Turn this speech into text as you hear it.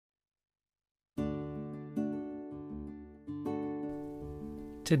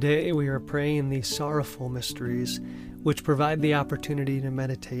Today we are praying the sorrowful mysteries, which provide the opportunity to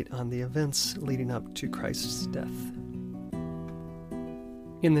meditate on the events leading up to Christ's death.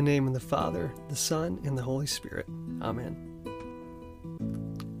 In the name of the Father, the Son, and the Holy Spirit. Amen.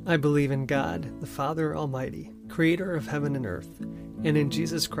 I believe in God, the Father Almighty, creator of heaven and earth, and in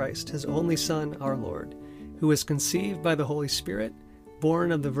Jesus Christ, his only Son, our Lord, who was conceived by the Holy Spirit,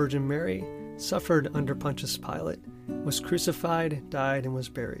 born of the Virgin Mary, suffered under Pontius Pilate, was crucified, died, and was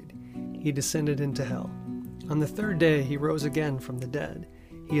buried. He descended into hell. On the third day he rose again from the dead.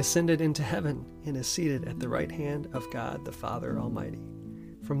 He ascended into heaven and is seated at the right hand of God the Father Almighty.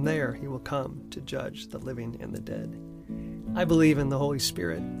 From there he will come to judge the living and the dead. I believe in the Holy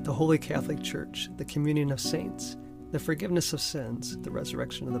Spirit, the Holy Catholic Church, the communion of saints, the forgiveness of sins, the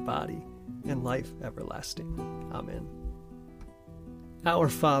resurrection of the body, and life everlasting. Amen. Our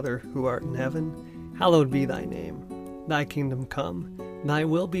Father, who art in heaven, hallowed be thy name. Thy kingdom come, thy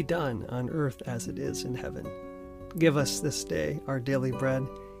will be done on earth as it is in heaven. Give us this day our daily bread,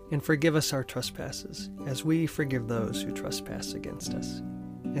 and forgive us our trespasses, as we forgive those who trespass against us.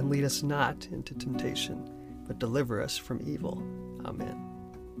 And lead us not into temptation, but deliver us from evil.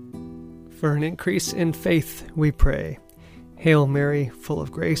 Amen. For an increase in faith, we pray. Hail Mary, full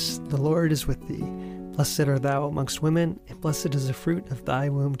of grace, the Lord is with thee. Blessed art thou amongst women, and blessed is the fruit of thy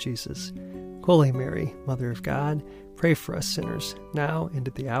womb, Jesus. Holy Mary, Mother of God, pray for us sinners, now and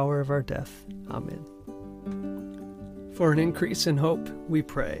at the hour of our death. Amen. For an increase in hope, we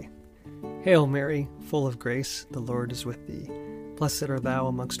pray. Hail Mary, full of grace, the Lord is with thee. Blessed art thou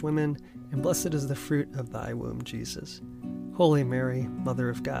amongst women, and blessed is the fruit of thy womb, Jesus. Holy Mary, Mother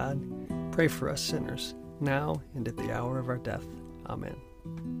of God, pray for us sinners, now and at the hour of our death. Amen.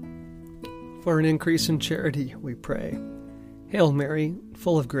 For an increase in charity, we pray. Hail Mary,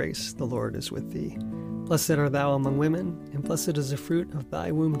 full of grace, the Lord is with thee. Blessed art thou among women, and blessed is the fruit of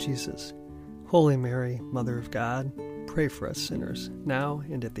thy womb, Jesus. Holy Mary, Mother of God, pray for us sinners, now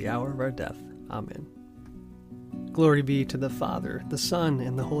and at the hour of our death. Amen. Glory be to the Father, the Son,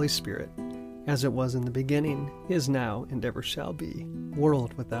 and the Holy Spirit, as it was in the beginning, is now, and ever shall be,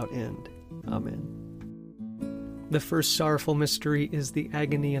 world without end. Amen. The first sorrowful mystery is the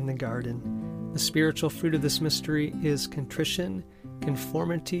agony in the garden. The spiritual fruit of this mystery is contrition,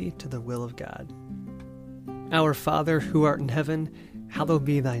 conformity to the will of God. Our Father, who art in heaven, hallowed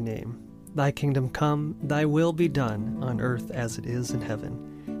be thy name. Thy kingdom come, thy will be done, on earth as it is in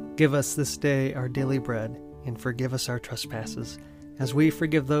heaven. Give us this day our daily bread, and forgive us our trespasses, as we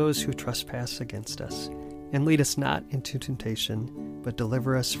forgive those who trespass against us. And lead us not into temptation, but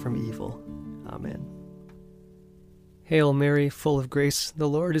deliver us from evil. Amen. Hail Mary, full of grace, the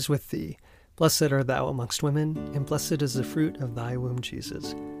Lord is with thee. Blessed art thou amongst women, and blessed is the fruit of thy womb,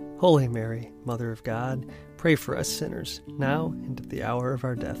 Jesus. Holy Mary, Mother of God, pray for us sinners, now and at the hour of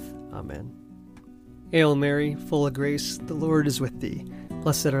our death. Amen. Hail Mary, full of grace, the Lord is with thee.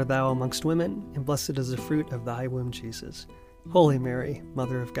 Blessed art thou amongst women, and blessed is the fruit of thy womb, Jesus. Holy Mary,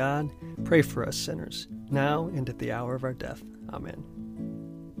 Mother of God, pray for us sinners, now and at the hour of our death. Amen.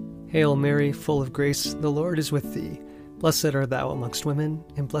 Hail Mary, full of grace, the Lord is with thee. Blessed art thou amongst women,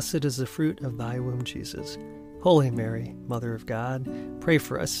 and blessed is the fruit of thy womb, Jesus. Holy Mary, Mother of God, pray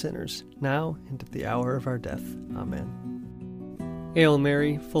for us sinners, now and at the hour of our death. Amen. Hail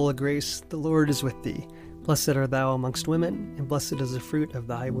Mary, full of grace, the Lord is with thee. Blessed art thou amongst women, and blessed is the fruit of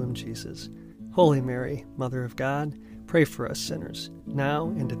thy womb, Jesus. Holy Mary, Mother of God, pray for us sinners, now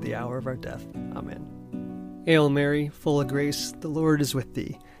and at the hour of our death. Amen. Hail Mary, full of grace, the Lord is with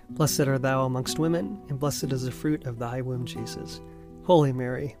thee. Blessed art thou amongst women, and blessed is the fruit of thy womb, Jesus. Holy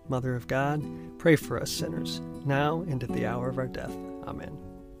Mary, Mother of God, pray for us sinners, now and at the hour of our death. Amen.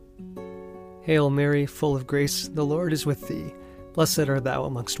 Hail Mary, full of grace, the Lord is with thee. Blessed art thou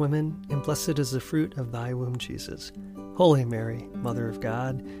amongst women, and blessed is the fruit of thy womb, Jesus. Holy Mary, Mother of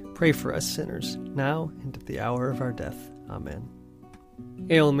God, pray for us sinners, now and at the hour of our death. Amen.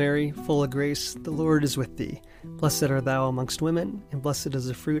 Hail Mary, full of grace, the Lord is with thee. Blessed art thou amongst women, and blessed is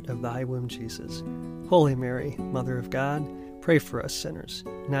the fruit of thy womb, Jesus. Holy Mary, Mother of God, pray for us sinners,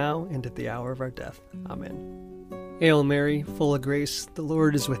 now and at the hour of our death. Amen. Hail Mary, full of grace, the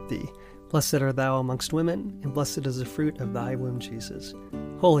Lord is with thee. Blessed art thou amongst women, and blessed is the fruit of thy womb, Jesus.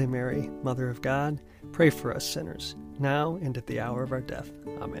 Holy Mary, Mother of God, pray for us sinners, now and at the hour of our death.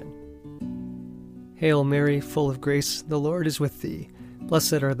 Amen. Hail Mary, full of grace, the Lord is with thee.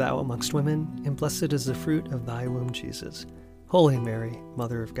 Blessed art thou amongst women, and blessed is the fruit of thy womb, Jesus. Holy Mary,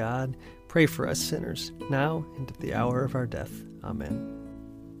 Mother of God, pray for us sinners, now and at the hour of our death. Amen.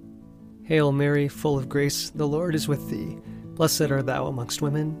 Hail Mary, full of grace, the Lord is with thee. Blessed art thou amongst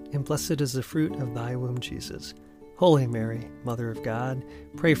women, and blessed is the fruit of thy womb, Jesus. Holy Mary, Mother of God,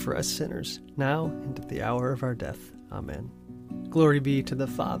 pray for us sinners, now and at the hour of our death. Amen. Glory be to the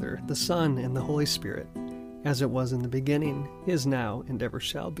Father, the Son, and the Holy Spirit, as it was in the beginning, is now, and ever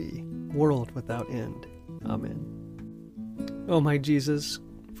shall be, world without end. Amen. O my Jesus,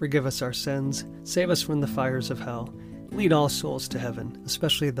 forgive us our sins, save us from the fires of hell, lead all souls to heaven,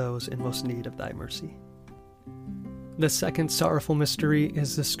 especially those in most need of thy mercy. The second sorrowful mystery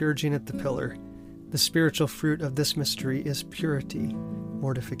is the scourging at the pillar. The spiritual fruit of this mystery is purity,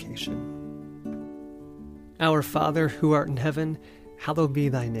 mortification. Our Father, who art in heaven, hallowed be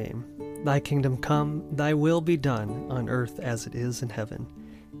thy name. Thy kingdom come, thy will be done, on earth as it is in heaven.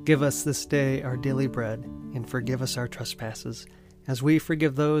 Give us this day our daily bread, and forgive us our trespasses, as we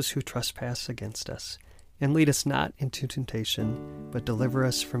forgive those who trespass against us. And lead us not into temptation, but deliver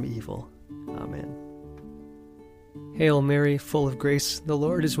us from evil. Amen. Hail Mary, full of grace, the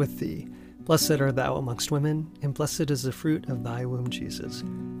Lord is with thee. Blessed art thou amongst women, and blessed is the fruit of thy womb, Jesus.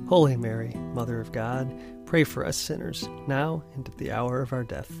 Holy Mary, Mother of God, pray for us sinners, now and at the hour of our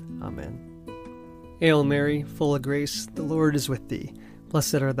death. Amen. Hail Mary, full of grace, the Lord is with thee.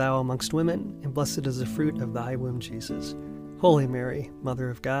 Blessed art thou amongst women, and blessed is the fruit of thy womb, Jesus. Holy Mary, Mother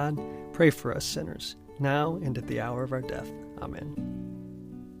of God, pray for us sinners, now and at the hour of our death. Amen.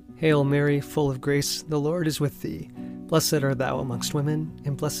 Hail Mary, full of grace, the Lord is with thee. Blessed art thou amongst women,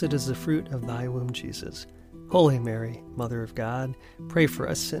 and blessed is the fruit of thy womb, Jesus. Holy Mary, Mother of God, pray for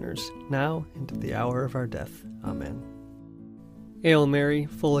us sinners, now and at the hour of our death. Amen. Hail Mary,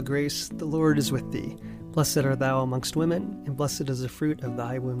 full of grace, the Lord is with thee. Blessed art thou amongst women, and blessed is the fruit of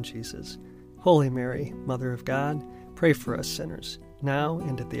thy womb, Jesus. Holy Mary, Mother of God, pray for us sinners, now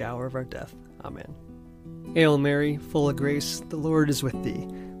and at the hour of our death. Amen. Hail Mary, full of grace, the Lord is with thee.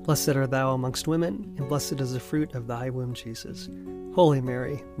 Blessed art thou amongst women, and blessed is the fruit of thy womb, Jesus. Holy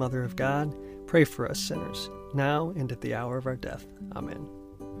Mary, Mother of God, pray for us sinners, now and at the hour of our death. Amen.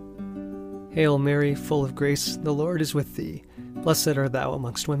 Hail Mary, full of grace, the Lord is with thee. Blessed art thou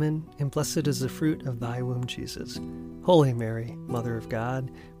amongst women, and blessed is the fruit of thy womb, Jesus. Holy Mary, Mother of God,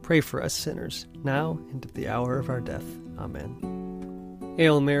 pray for us sinners, now and at the hour of our death. Amen.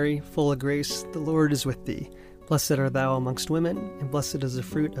 Hail Mary, full of grace, the Lord is with thee. Blessed art thou amongst women, and blessed is the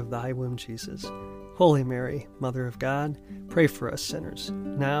fruit of thy womb, Jesus. Holy Mary, Mother of God, pray for us sinners,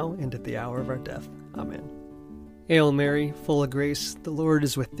 now and at the hour of our death. Amen. Hail Mary, full of grace, the Lord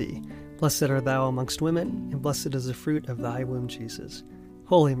is with thee. Blessed art thou amongst women, and blessed is the fruit of thy womb, Jesus.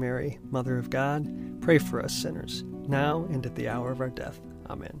 Holy Mary, Mother of God, pray for us sinners, now and at the hour of our death.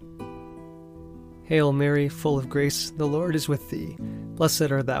 Amen. Hail Mary, full of grace, the Lord is with thee.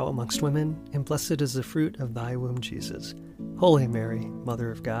 Blessed art thou amongst women, and blessed is the fruit of thy womb, Jesus. Holy Mary, Mother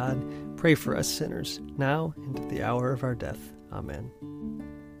of God, pray for us sinners, now and at the hour of our death. Amen.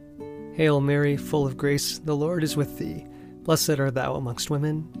 Hail Mary, full of grace, the Lord is with thee. Blessed art thou amongst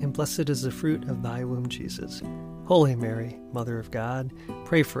women, and blessed is the fruit of thy womb, Jesus. Holy Mary, Mother of God,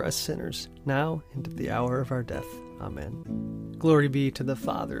 pray for us sinners, now and at the hour of our death. Amen. Glory be to the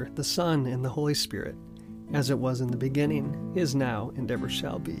Father, the Son, and the Holy Spirit, as it was in the beginning, is now, and ever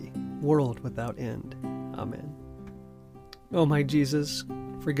shall be, world without end. Amen. O my Jesus,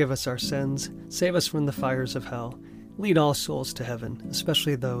 forgive us our sins, save us from the fires of hell, lead all souls to heaven,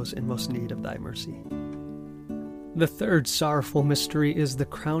 especially those in most need of thy mercy. The third sorrowful mystery is the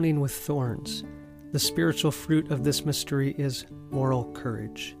crowning with thorns. The spiritual fruit of this mystery is moral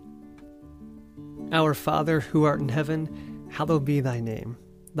courage. Our Father, who art in heaven, hallowed be thy name.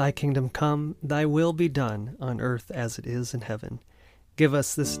 Thy kingdom come, thy will be done, on earth as it is in heaven. Give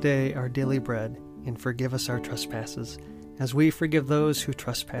us this day our daily bread, and forgive us our trespasses, as we forgive those who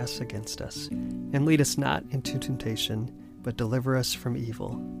trespass against us. And lead us not into temptation, but deliver us from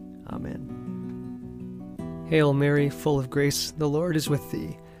evil. Amen. Hail Mary, full of grace, the Lord is with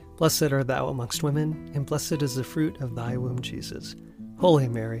thee. Blessed art thou amongst women, and blessed is the fruit of thy womb, Jesus. Holy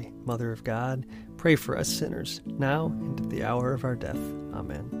Mary, Mother of God, pray for us sinners, now and at the hour of our death.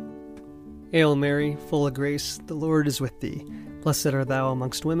 Amen. Hail Mary, full of grace, the Lord is with thee. Blessed art thou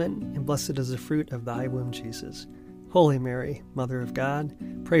amongst women, and blessed is the fruit of thy womb, Jesus. Holy Mary, Mother of God,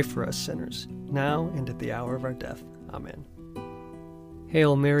 pray for us sinners, now and at the hour of our death. Amen.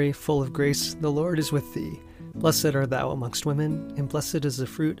 Hail Mary, full of grace, the Lord is with thee. Blessed art thou amongst women, and blessed is the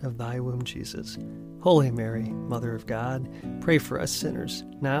fruit of thy womb, Jesus. Holy Mary, Mother of God, pray for us sinners,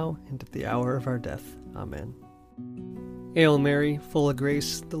 now and at the hour of our death. Amen. Hail Mary, full of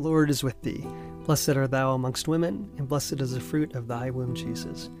grace, the Lord is with thee. Blessed art thou amongst women, and blessed is the fruit of thy womb,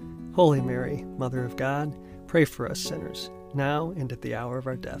 Jesus. Holy Mary, Mother of God, pray for us sinners, now and at the hour of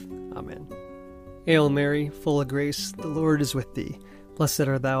our death. Amen. Hail Mary, full of grace, the Lord is with thee. Blessed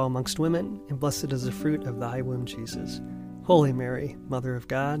art thou amongst women, and blessed is the fruit of thy womb, Jesus. Holy Mary, Mother of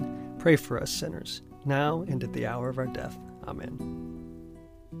God, pray for us sinners, now and at the hour of our death. Amen.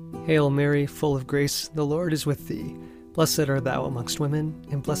 Hail Mary, full of grace, the Lord is with thee. Blessed art thou amongst women,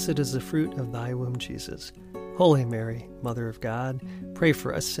 and blessed is the fruit of thy womb, Jesus. Holy Mary, Mother of God, pray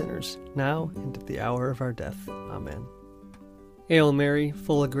for us sinners, now and at the hour of our death. Amen. Hail Mary,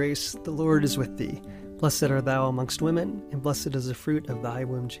 full of grace, the Lord is with thee. Blessed art thou amongst women, and blessed is the fruit of thy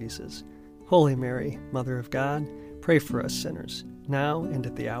womb, Jesus. Holy Mary, Mother of God, pray for us sinners, now and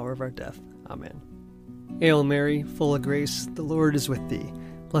at the hour of our death. Amen. Hail Mary, full of grace, the Lord is with thee.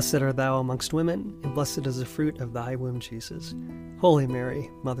 Blessed art thou amongst women, and blessed is the fruit of thy womb, Jesus. Holy Mary,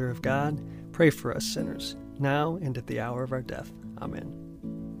 Mother of God, pray for us sinners, now and at the hour of our death.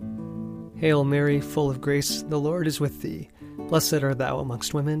 Amen. Hail Mary, full of grace, the Lord is with thee. Blessed art thou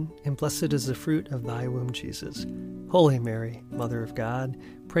amongst women, and blessed is the fruit of thy womb, Jesus. Holy Mary, Mother of God,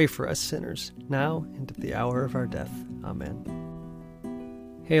 pray for us sinners, now and at the hour of our death.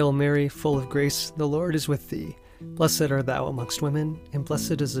 Amen. Hail Mary, full of grace, the Lord is with thee. Blessed art thou amongst women, and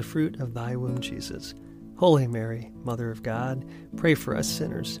blessed is the fruit of thy womb, Jesus. Holy Mary, Mother of God, pray for us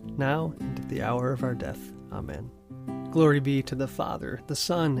sinners, now and at the hour of our death. Amen. Glory be to the Father, the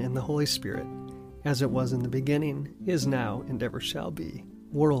Son, and the Holy Spirit, as it was in the beginning, is now, and ever shall be,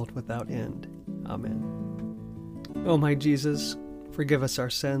 world without end. Amen. O my Jesus, forgive us our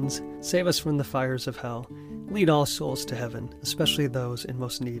sins, save us from the fires of hell, lead all souls to heaven, especially those in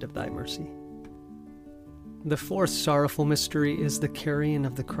most need of thy mercy. The fourth sorrowful mystery is the carrying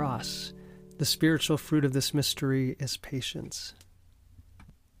of the cross. The spiritual fruit of this mystery is patience.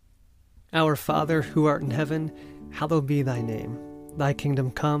 Our Father, who art in heaven, hallowed be thy name. Thy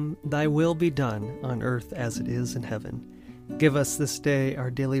kingdom come, thy will be done, on earth as it is in heaven. Give us this day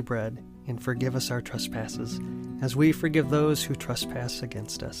our daily bread, and forgive us our trespasses, as we forgive those who trespass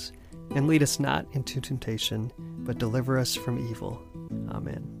against us. And lead us not into temptation, but deliver us from evil.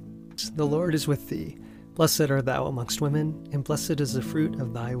 Amen. The Lord is with thee. Blessed art thou amongst women, and blessed is the fruit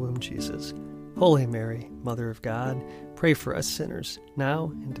of thy womb, Jesus. Holy Mary, Mother of God, pray for us sinners,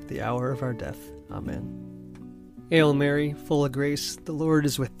 now and at the hour of our death. Amen. Hail Mary, full of grace, the Lord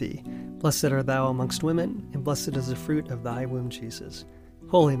is with thee. Blessed art thou amongst women, and blessed is the fruit of thy womb, Jesus.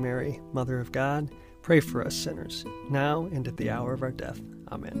 Holy Mary, Mother of God, pray for us sinners, now and at the hour of our death.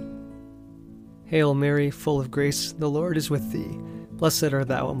 Amen. Hail Mary, full of grace, the Lord is with thee. Blessed art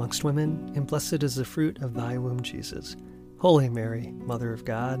thou amongst women, and blessed is the fruit of thy womb, Jesus. Holy Mary, Mother of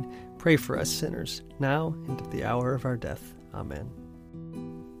God, pray for us sinners, now and at the hour of our death. Amen.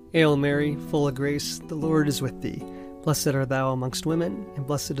 Hail Mary, full of grace, the Lord is with thee. Blessed art thou amongst women, and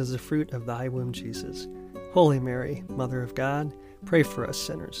blessed is the fruit of thy womb, Jesus. Holy Mary, Mother of God, pray for us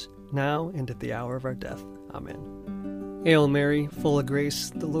sinners, now and at the hour of our death. Amen. Hail Mary, full of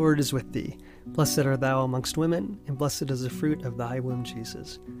grace, the Lord is with thee. Blessed art thou amongst women, and blessed is the fruit of thy womb,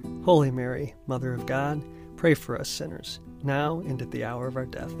 Jesus. Holy Mary, Mother of God, pray for us sinners, now and at the hour of our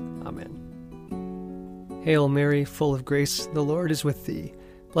death. Amen. Hail Mary, full of grace, the Lord is with thee.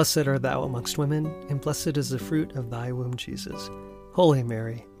 Blessed art thou amongst women, and blessed is the fruit of thy womb, Jesus. Holy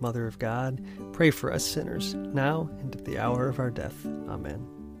Mary, Mother of God, pray for us sinners, now and at the hour of our death. Amen.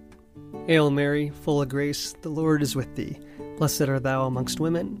 Hail Mary, full of grace, the Lord is with thee. Blessed art thou amongst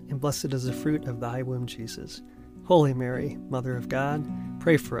women, and blessed is the fruit of thy womb, Jesus. Holy Mary, Mother of God,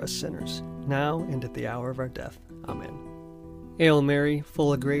 pray for us sinners, now and at the hour of our death. Amen. Hail Mary,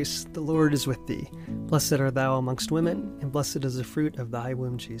 full of grace, the Lord is with thee. Blessed art thou amongst women, and blessed is the fruit of thy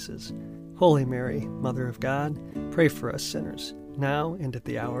womb, Jesus. Holy Mary, Mother of God, pray for us sinners, now and at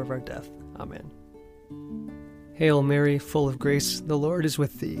the hour of our death. Amen. Hail Mary, full of grace, the Lord is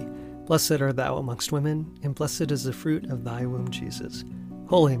with thee. Blessed art thou amongst women, and blessed is the fruit of thy womb, Jesus.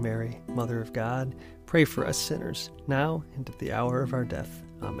 Holy Mary, Mother of God, pray for us sinners, now and at the hour of our death.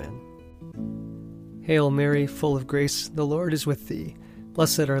 Amen. Hail Mary, full of grace, the Lord is with thee.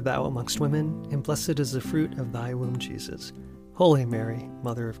 Blessed art thou amongst women, and blessed is the fruit of thy womb, Jesus. Holy Mary,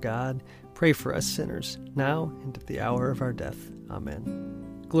 Mother of God, pray for us sinners, now and at the hour of our death.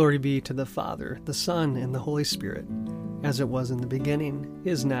 Amen. Glory be to the Father, the Son, and the Holy Spirit, as it was in the beginning,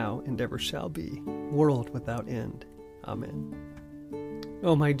 is now, and ever shall be, world without end. Amen.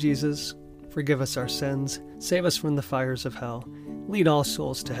 O my Jesus, forgive us our sins, save us from the fires of hell, lead all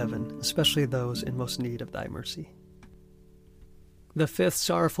souls to heaven, especially those in most need of thy mercy. The fifth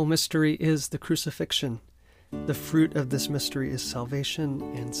sorrowful mystery is the crucifixion. The fruit of this mystery is salvation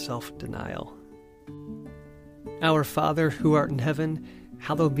and self-denial. Our Father, who art in heaven,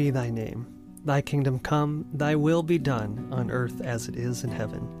 hallowed be thy name. Thy kingdom come, thy will be done, on earth as it is in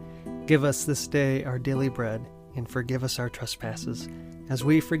heaven. Give us this day our daily bread, and forgive us our trespasses, as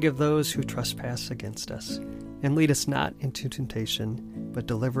we forgive those who trespass against us. And lead us not into temptation, but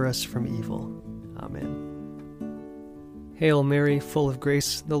deliver us from evil. Amen. Hail Mary, full of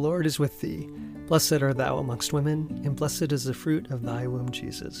grace, the Lord is with thee. Blessed art thou amongst women, and blessed is the fruit of thy womb,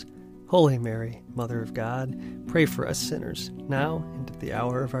 Jesus. Holy Mary, Mother of God, pray for us sinners, now and at the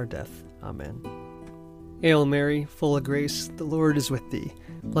hour of our death. Amen. Hail Mary, full of grace, the Lord is with thee.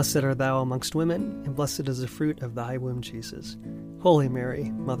 Blessed art thou amongst women, and blessed is the fruit of thy womb, Jesus. Holy Mary,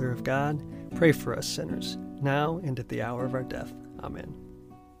 Mother of God, pray for us sinners, now and at the hour of our death. Amen.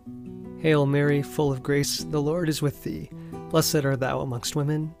 Hail Mary, full of grace, the Lord is with thee. Blessed art thou amongst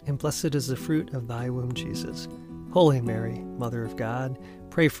women, and blessed is the fruit of thy womb, Jesus. Holy Mary, Mother of God,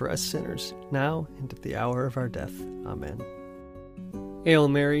 pray for us sinners, now and at the hour of our death. Amen. Hail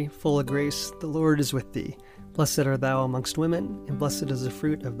Mary, full of grace, the Lord is with thee. Blessed art thou amongst women, and blessed is the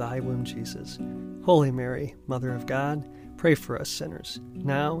fruit of thy womb, Jesus. Holy Mary, Mother of God, pray for us sinners,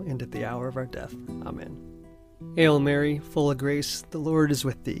 now and at the hour of our death. Amen. Hail Mary, full of grace, the Lord is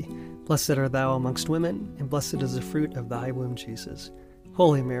with thee. Blessed art thou amongst women, and blessed is the fruit of thy womb, Jesus.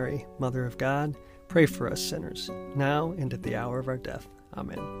 Holy Mary, Mother of God, pray for us sinners, now and at the hour of our death.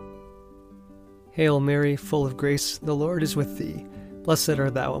 Amen. Hail Mary, full of grace, the Lord is with thee. Blessed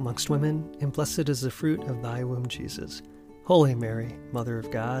art thou amongst women, and blessed is the fruit of thy womb, Jesus. Holy Mary, Mother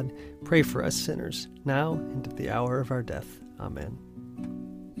of God, pray for us sinners, now and at the hour of our death. Amen.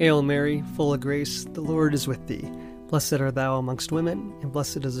 Hail Mary, full of grace, the Lord is with thee. Blessed art thou amongst women, and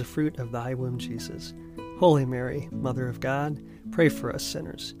blessed is the fruit of thy womb, Jesus. Holy Mary, Mother of God, pray for us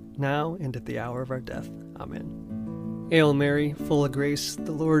sinners, now and at the hour of our death. Amen. Hail Mary, full of grace,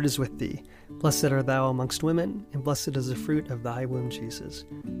 the Lord is with thee. Blessed art thou amongst women, and blessed is the fruit of thy womb, Jesus.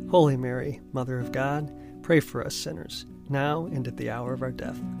 Holy Mary, Mother of God, pray for us sinners, now and at the hour of our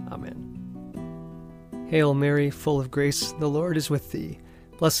death. Amen. Hail Mary, full of grace, the Lord is with thee.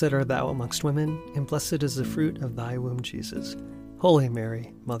 Blessed art thou amongst women, and blessed is the fruit of thy womb, Jesus. Holy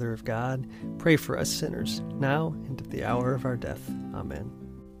Mary, Mother of God, pray for us sinners, now and at the hour of our death. Amen.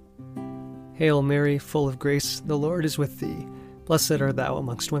 Hail Mary, full of grace, the Lord is with thee. Blessed art thou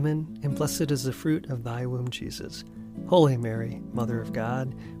amongst women, and blessed is the fruit of thy womb, Jesus. Holy Mary, Mother of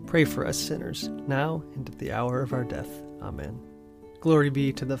God, pray for us sinners, now and at the hour of our death. Amen. Glory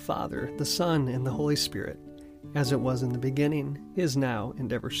be to the Father, the Son, and the Holy Spirit, as it was in the beginning, is now,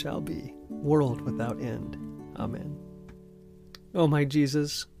 and ever shall be, world without end. Amen. O my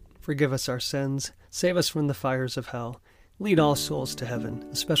Jesus, forgive us our sins, save us from the fires of hell, lead all souls to heaven,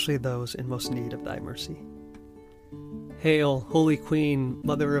 especially those in most need of thy mercy. Hail, Holy Queen,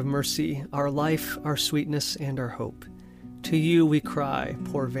 Mother of Mercy, our life, our sweetness, and our hope. To you we cry,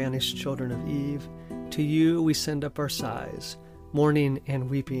 poor vanished children of Eve. To you we send up our sighs, mourning and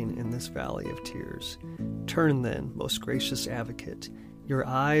weeping in this valley of tears. Turn then, most gracious Advocate, your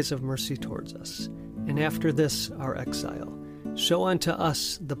eyes of mercy towards us, and after this our exile, show unto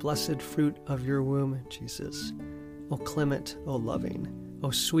us the blessed fruit of your womb, Jesus. O clement, O loving, O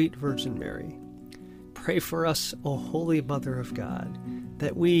sweet Virgin Mary, pray for us, O Holy Mother of God,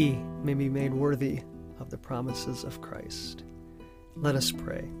 that we may be made worthy of the promises of Christ. Let us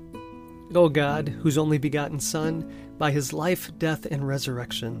pray. O God, whose only begotten Son, by his life, death, and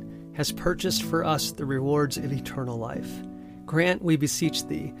resurrection, has purchased for us the rewards of eternal life, grant, we beseech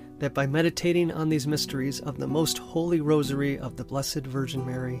thee, that by meditating on these mysteries of the most holy Rosary of the Blessed Virgin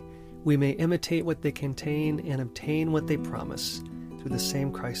Mary, we may imitate what they contain and obtain what they promise, through the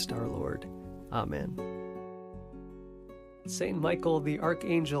same Christ our Lord. Amen. Saint Michael the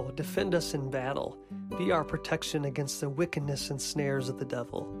Archangel, defend us in battle. Be our protection against the wickedness and snares of the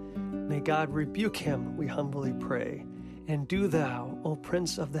devil. May God rebuke him, we humbly pray. And do thou, O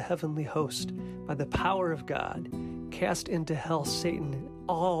Prince of the heavenly host, by the power of God, cast into hell Satan and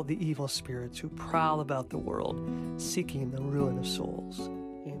all the evil spirits who prowl about the world, seeking the ruin of souls.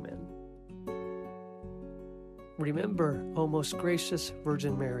 Amen. Remember, O most gracious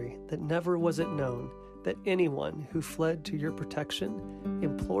Virgin Mary, that never was it known that anyone who fled to your protection,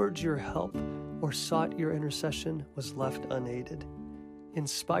 implored your help, or sought your intercession was left unaided.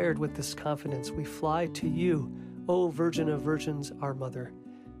 Inspired with this confidence, we fly to you, O Virgin of Virgins, our Mother.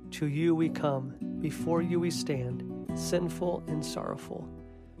 To you we come, before you we stand, sinful and sorrowful.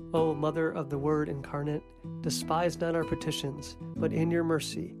 O Mother of the Word incarnate, despise not our petitions, but in your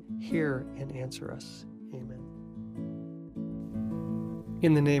mercy hear and answer us. Amen.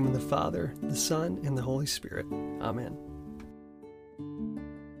 In the name of the Father, the Son, and the Holy Spirit. Amen.